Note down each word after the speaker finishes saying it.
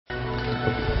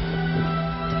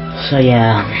So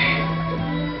yeah.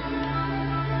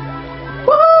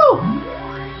 Woohoo!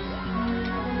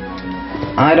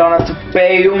 I don't have to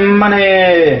pay you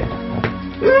money!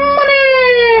 Money!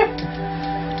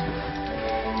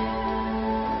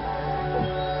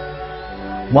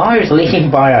 Wario's leading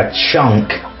by a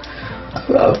chunk.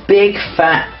 A big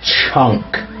fat chunk.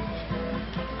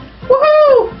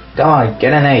 Woohoo! God,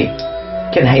 get an A.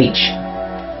 Get an H.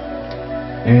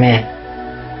 Meh.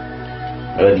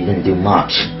 Really didn't do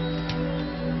much.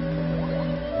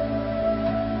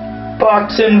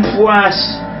 Button press.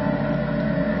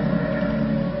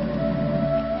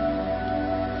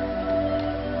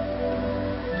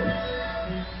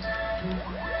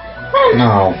 Oh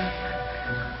no.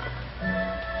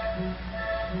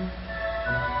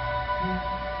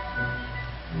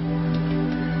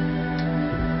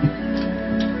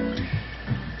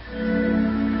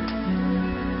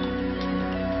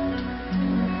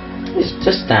 It's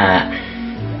just that.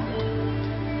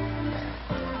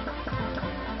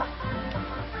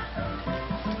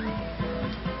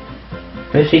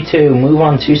 $52, move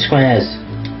on 2 squares.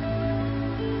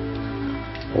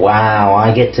 Wow,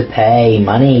 I get to pay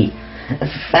money.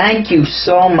 Thank you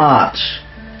so much.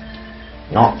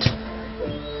 Not.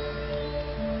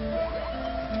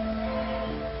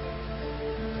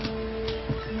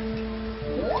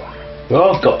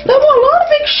 Oh god, there were a lot of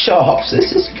big shops.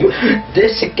 This is good.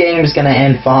 This game is gonna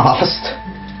end fast.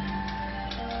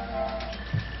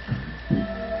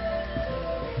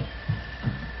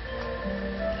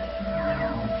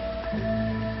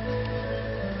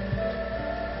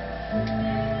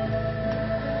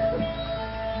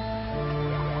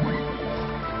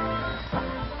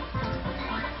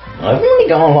 I've only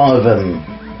got a lot of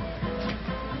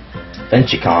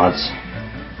adventure cards.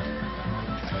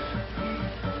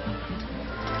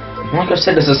 Like I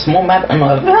said, there's a small map and a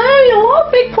lot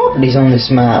of big properties on this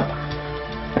map.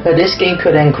 This game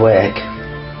could end quick.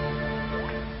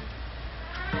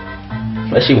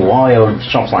 Especially Wario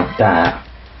shops like that.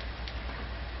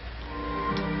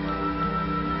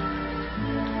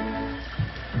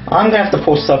 I'm gonna have to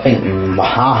pull something. I'm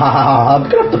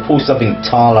gonna have to pull something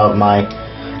tall out of my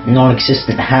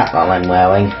non-existent hat that I'm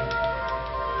wearing.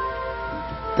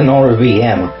 Then or a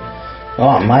VM. Oh,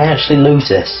 I might actually lose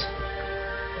this.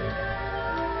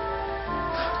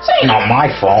 It's ain't not my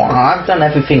fault. I've done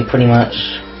everything pretty much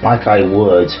like I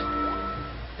would.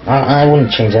 I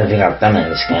wouldn't change anything I've done in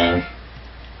this game.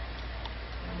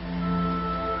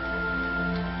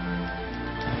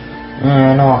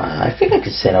 No, I think I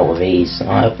could set up with ease.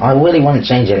 I really wouldn't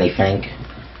change anything.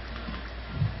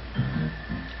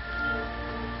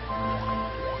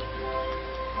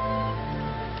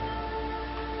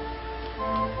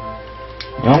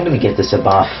 I'm gonna give this a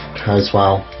buff as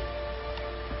well.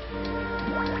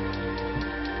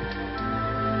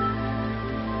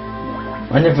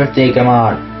 $150, come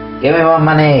on. Give me more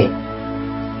money.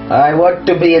 I want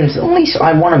to be at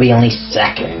least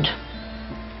second.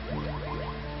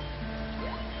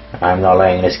 I'm not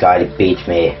letting this guy beat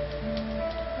me.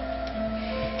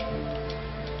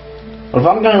 Well, if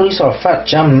I'm gonna lose to a fat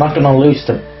jump, I'm not gonna lose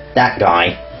to that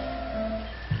guy.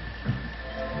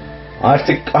 I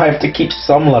have to keep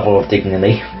some level of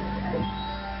dignity.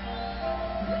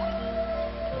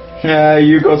 Yeah,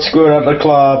 you got screwed at the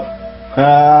club.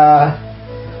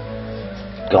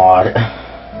 God.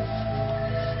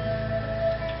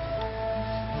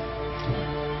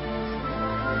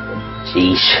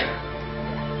 Jeez.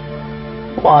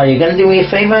 What, are you gonna do me a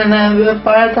favor and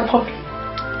buy out the puppy?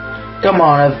 Come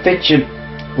on, it'll fit your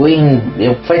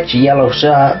it'll fit your yellow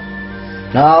shirt.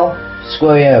 No?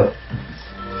 Screw you.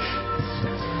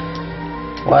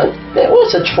 Well, it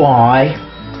was a try.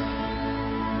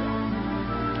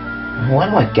 Where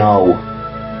do I go?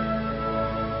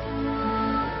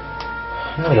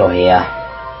 I'm gonna go here.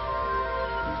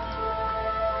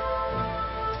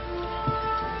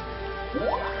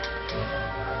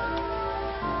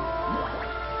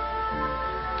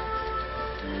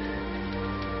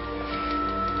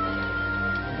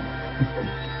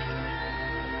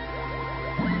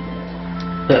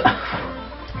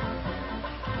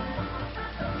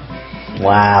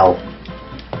 Wow.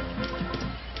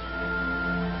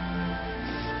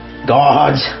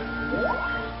 God.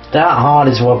 That heart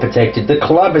is well protected. The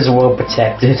club is well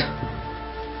protected.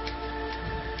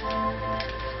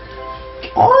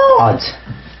 God.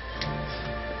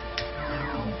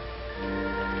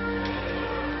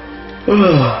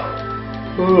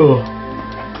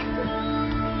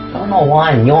 Don't know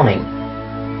why I'm yawning.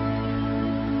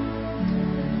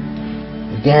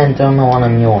 Again, don't know why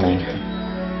I'm yawning.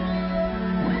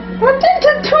 What did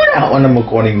the out when I'm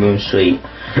recording Boom Street.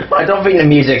 I don't think the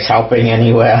music's helping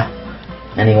anywhere.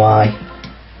 Anyway.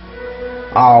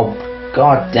 Oh,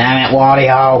 god damn it,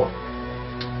 wario.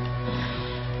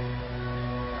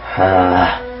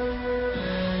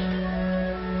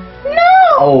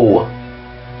 No!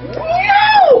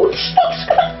 No! Stop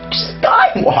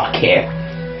skywalk here!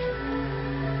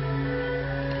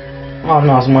 Oh,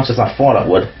 not as much as I thought it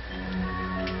would.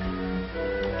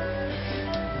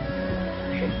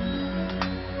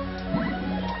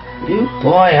 You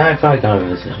boy, I gotta go over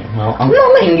this. Well, I'm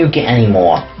not letting you get any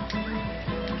more.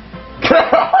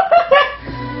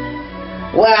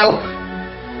 Well,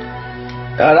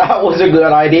 that was a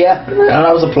good idea.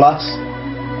 That was a plus.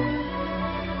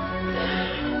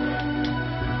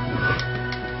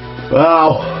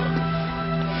 Wow.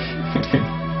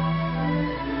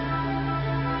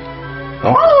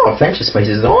 Oh, adventure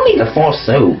spaces. Only the 4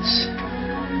 suits.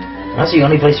 That's the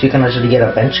only place we can actually get a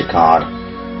adventure card.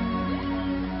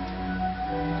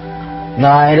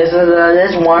 No,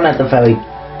 there's one at the very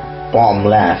bottom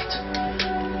left.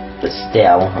 But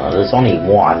still, there's only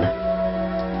one.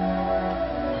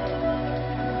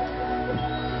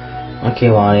 Okay,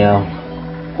 Wario.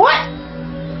 What?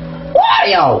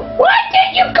 Wario! Why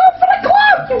did you go for the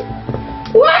club?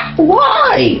 What?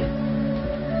 Why?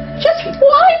 Just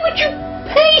why would you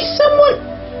pay someone?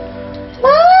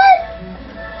 What?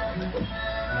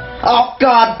 Oh,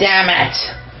 god damn it!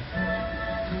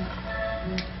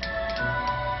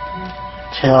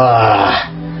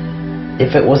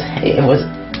 If it was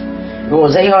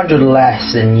 800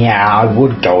 less, then yeah, I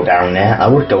would go down there. I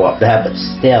would go up there, but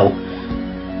still,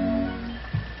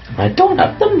 I don't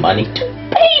have the money to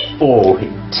pay for it.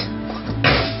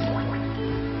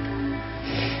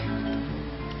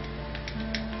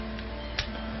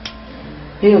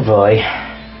 Oh boy.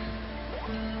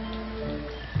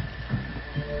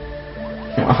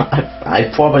 I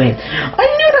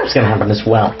knew that was gonna happen as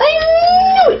well. I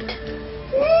knew it.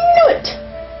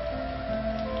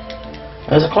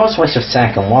 It was a close waste of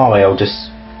second Wario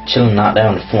just chilling that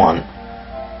down the front.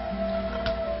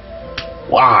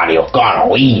 Wario gonna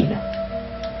win.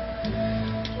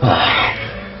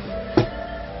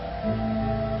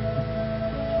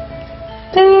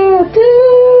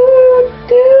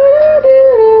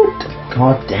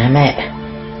 God damn it.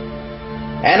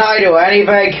 And I do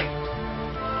anything.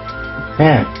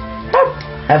 Yeah.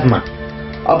 Have my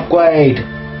upgrade.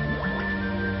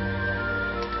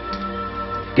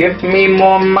 Give me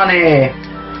more money.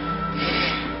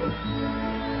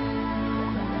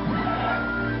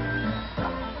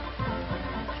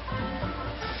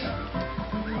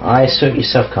 I suit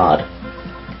yourself card.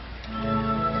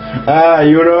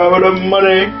 You don't have enough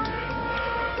money.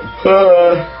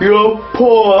 You're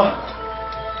poor.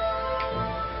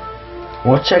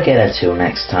 Watch I get her to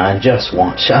next time. Just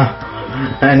watch her.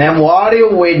 And then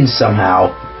Wario wins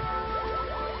somehow.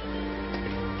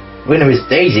 Winner is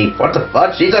Daisy. What the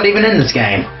fuck? She's not even in this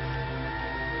game.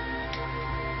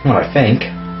 Well, I think.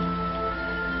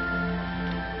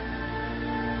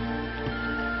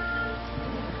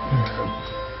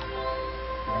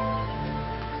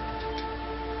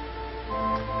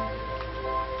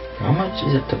 How much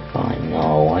is it to buy?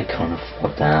 No, I can't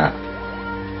afford that.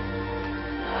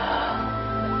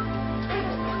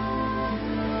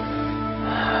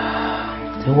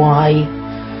 Do I?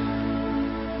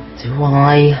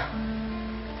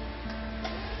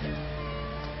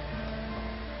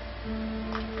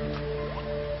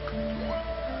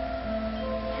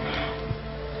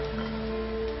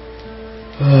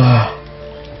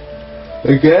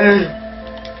 Again?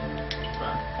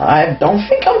 I don't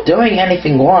think I'm doing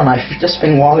anything wrong. I just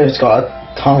think Wario's got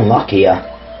a ton luckier.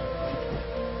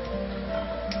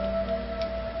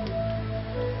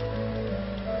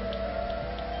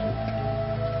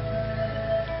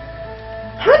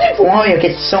 How did Wario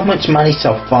get so much money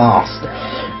so fast?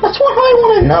 That's what I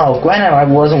want to know. Granted, I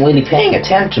wasn't really paying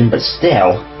attention, but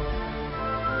still.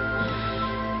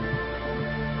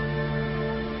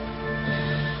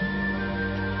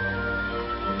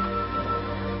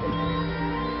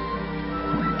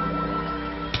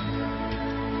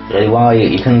 Really, Wario,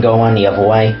 you couldn't go on the other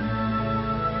way?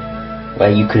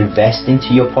 Where you could invest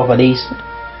into your properties?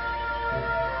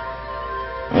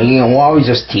 Wario's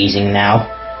just teasing now.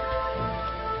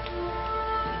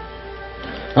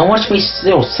 And watch me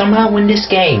still somehow win this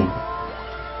game.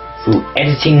 Through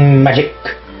editing magic.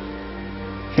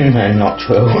 Not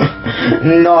true.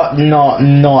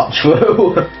 Not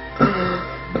true.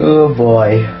 Oh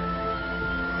boy.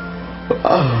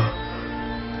 Oh.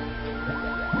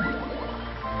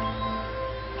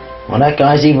 Well, that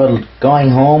guy's either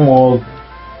going home or...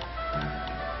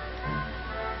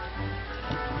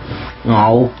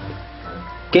 No.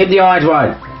 Keep the orange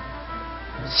one.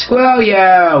 Screw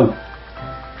you!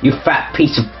 You fat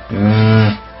piece of...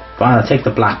 Fine, I'll take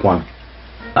the black one.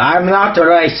 I'm not a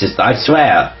racist, I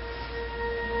swear.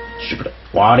 Stupid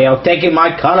Wario taking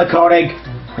my colour coding.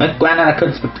 Granted, I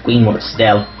couldn't split the green one, but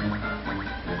still.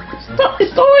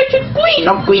 It's orange and green,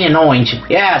 not green and orange.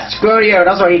 Yeah, screw you,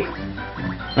 that's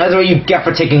what you get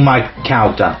for taking my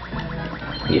character.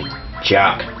 You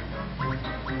jerk.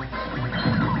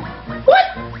 What?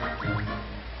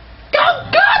 Oh,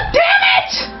 God damn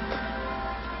it!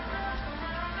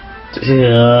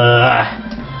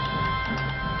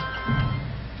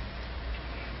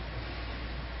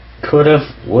 Could've,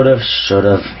 would've,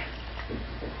 should've.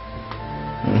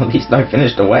 At least I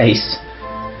finished the race.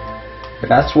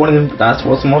 That's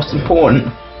what's most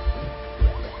important.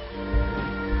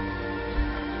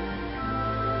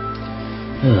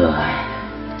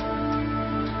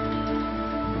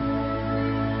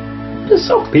 It's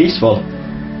so peaceful.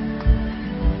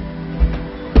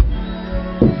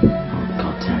 Oh,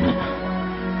 God damn it.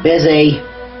 Busy.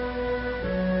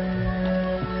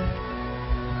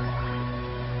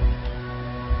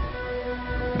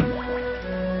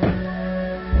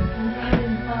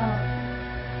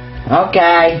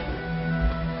 Okay.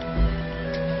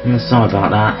 I'm sorry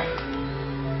about that.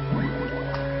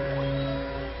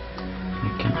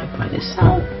 Can I buy this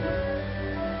out?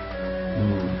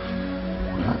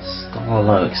 That's still a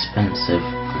little expensive.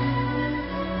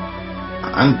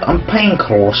 I'm playing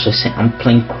cautious. I'm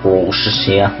playing cautious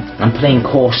here.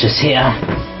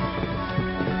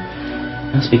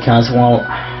 That's because, well,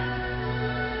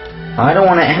 I don't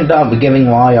want to end up giving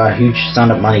Wario a huge sum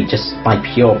of money just by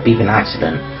pure beeping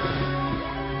accident.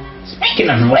 Speaking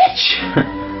of which,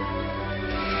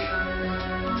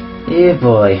 yeah,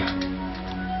 boy.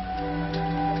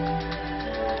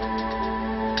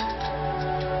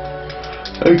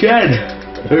 Again.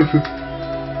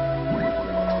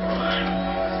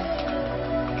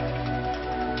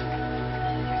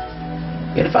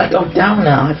 But if I go down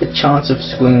now, I have a chance of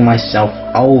screwing myself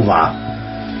over.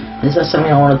 Is that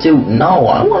something I want to do? No,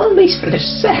 I want to at least finish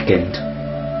second.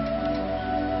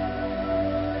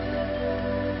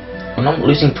 I'm not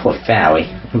losing to a fairy.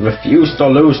 I refuse to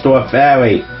lose to a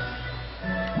fairy.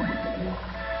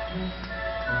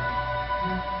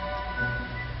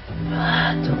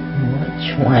 I don't know which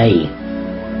way.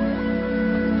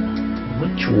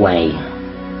 Which way?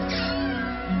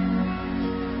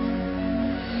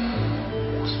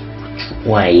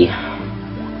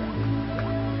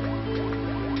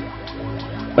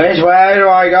 Which way do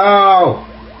I go?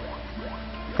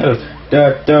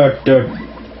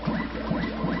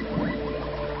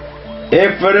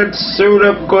 Infinite suit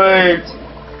upgrade.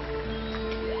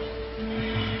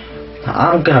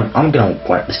 I'm gonna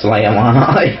wet this later, aren't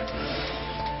I?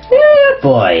 Yeah,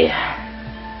 boy.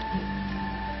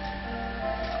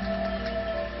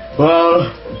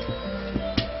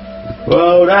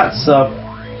 Well, that's a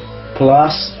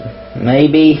plus,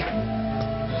 maybe.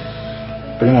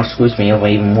 Pretty much screws me over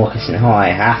even more because now I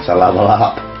have to level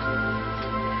up.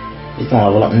 If I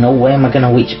don't level up, no way am I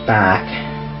gonna reach back.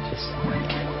 Just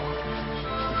like...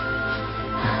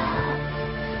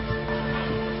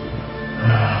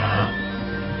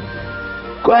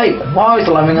 Great, Wario's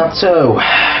leveling up too.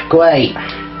 Great,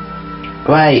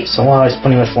 so Wario's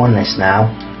pretty much won this now.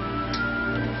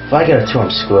 If I get a 2, I'm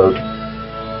screwed.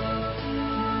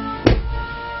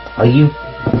 Are you...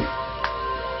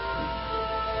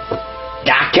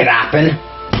 That could happen.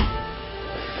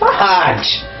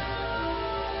 Fudge!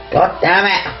 God damn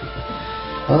it!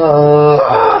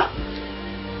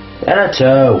 Get a 2.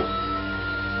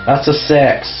 That's a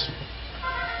 6.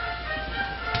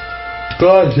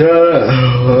 God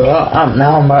damn it!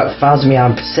 Now I'm at 1,000 me.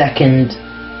 I'm second.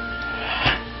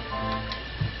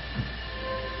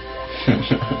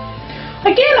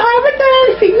 Again, I haven't done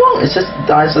anything wrong. It's just the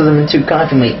dice hasn't been too kind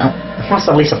for me. That's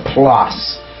at least a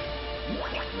plus.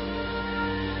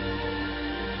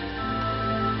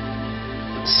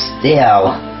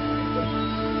 Still.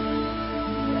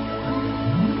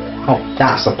 Oh,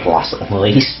 that's a plus at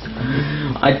least.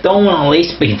 I don't want to at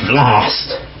least be lost.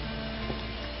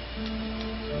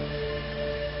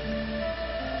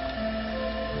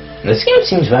 This game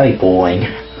seems very boring.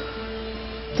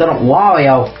 So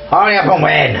Wario, hurry up and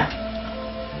win!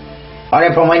 Hurry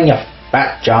up and win, you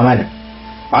fat German!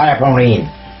 Hurry up and win!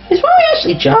 Is Wario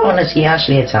actually German or is he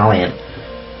actually Italian?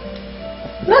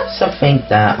 That's something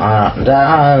that I don't know,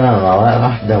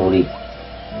 I don't really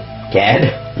cared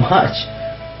much.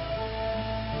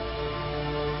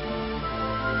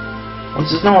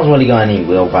 Just no one's really got any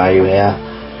real value here.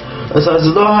 So it's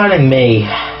not hurting me.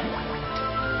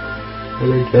 I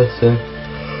guess so.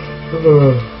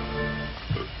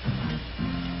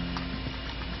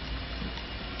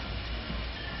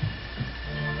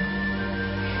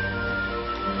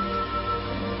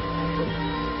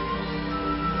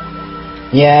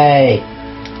 Yay!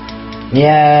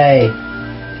 Yay!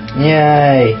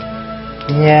 Yay!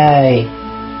 Yay!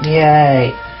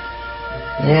 Yay!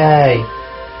 Yay!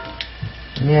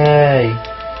 Yay!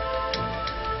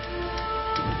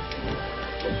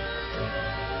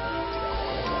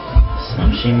 So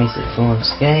she makes it full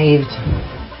unscathed.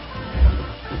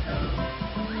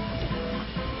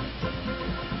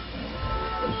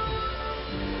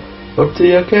 Up to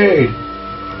the arcade.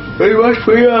 Very much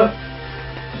for you.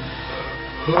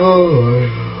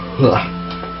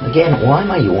 Again, why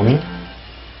am I yawning?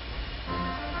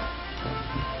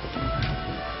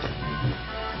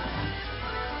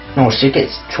 No, she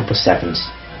gets 777s.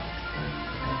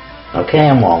 Okay,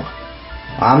 I'm wrong.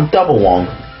 I'm double wrong.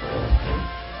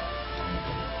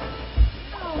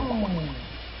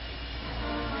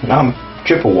 No, I'm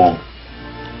triple wrong.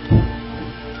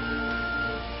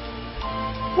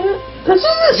 There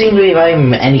doesn't seem to be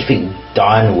anything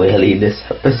done really in this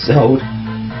episode.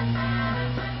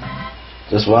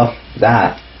 Just, well,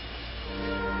 that.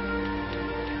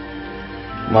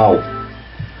 Well,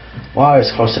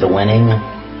 Wario's closer to winning.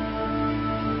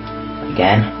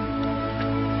 Again.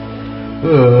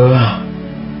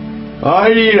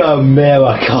 I need a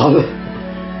miracle.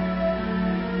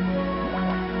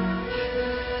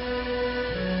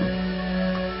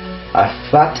 A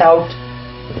fat out.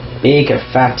 Big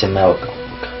fat milk.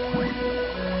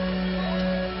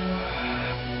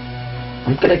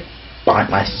 I'm gonna bite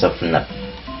myself in the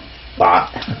butt.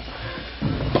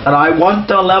 And I want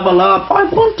to level up. I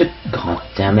want to. God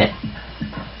damn it.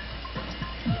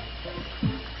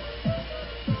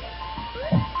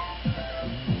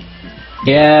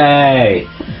 Yay!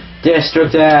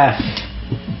 District F.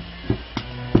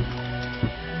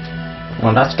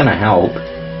 Well, that's gonna help.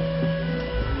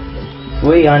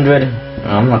 300.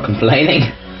 I'm not complaining.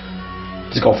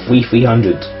 Just got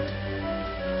 300.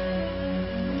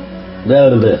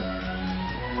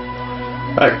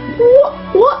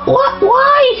 What?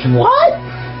 Why? What?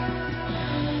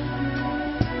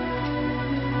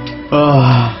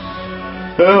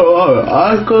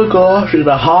 I'm gonna go after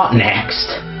the heart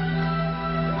next.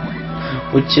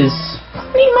 Which is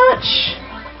pretty much.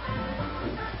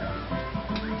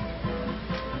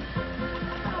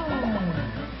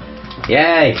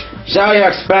 Yay! Show your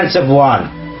expensive one!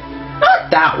 Not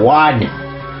that one!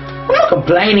 I'm not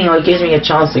complaining, it gives me a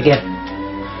chance to get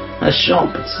a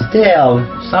shot, but still,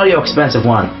 show your expensive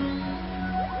one.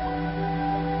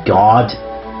 God.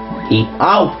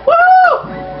 Oh! Woo!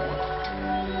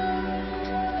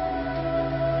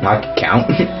 I can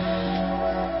count.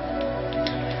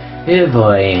 Oh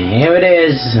boy, here it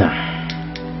is.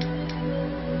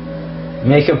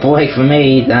 Make a break for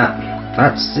me, that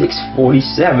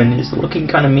 647 is looking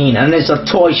kind of mean, and it's a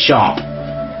toy shop.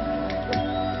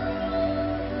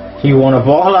 You want a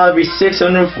ball? I'll be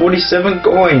 647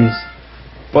 coins,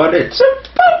 but it's a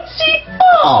bouncy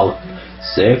ball.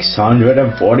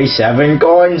 647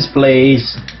 coins,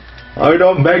 please. I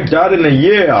don't make that in a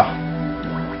year.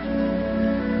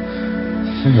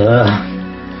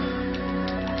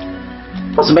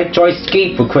 What's a big choice to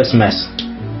keep for Christmas?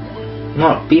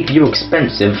 Not BPU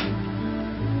expensive.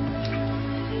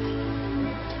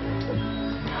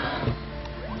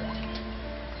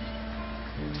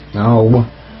 No,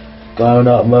 got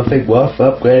up my big worth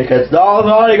upgrade because no, I've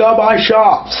already got my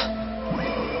shops.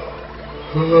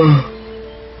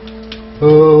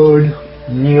 Oh,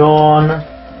 yawn.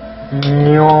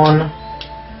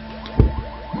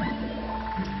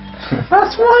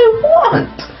 That's what I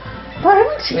want. But I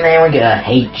haven't seen anyone get a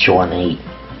H or an 8.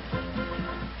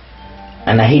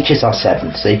 And the H's are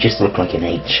 7, so they just look like an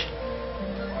H.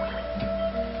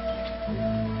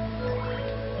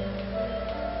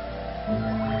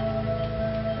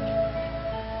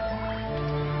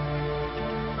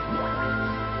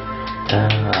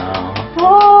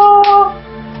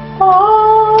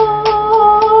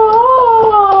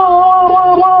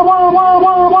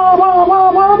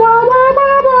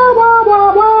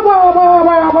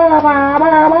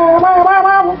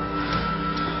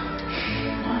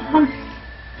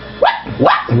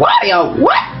 Wario,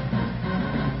 what?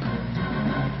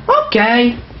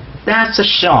 Okay, that's a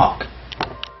shock.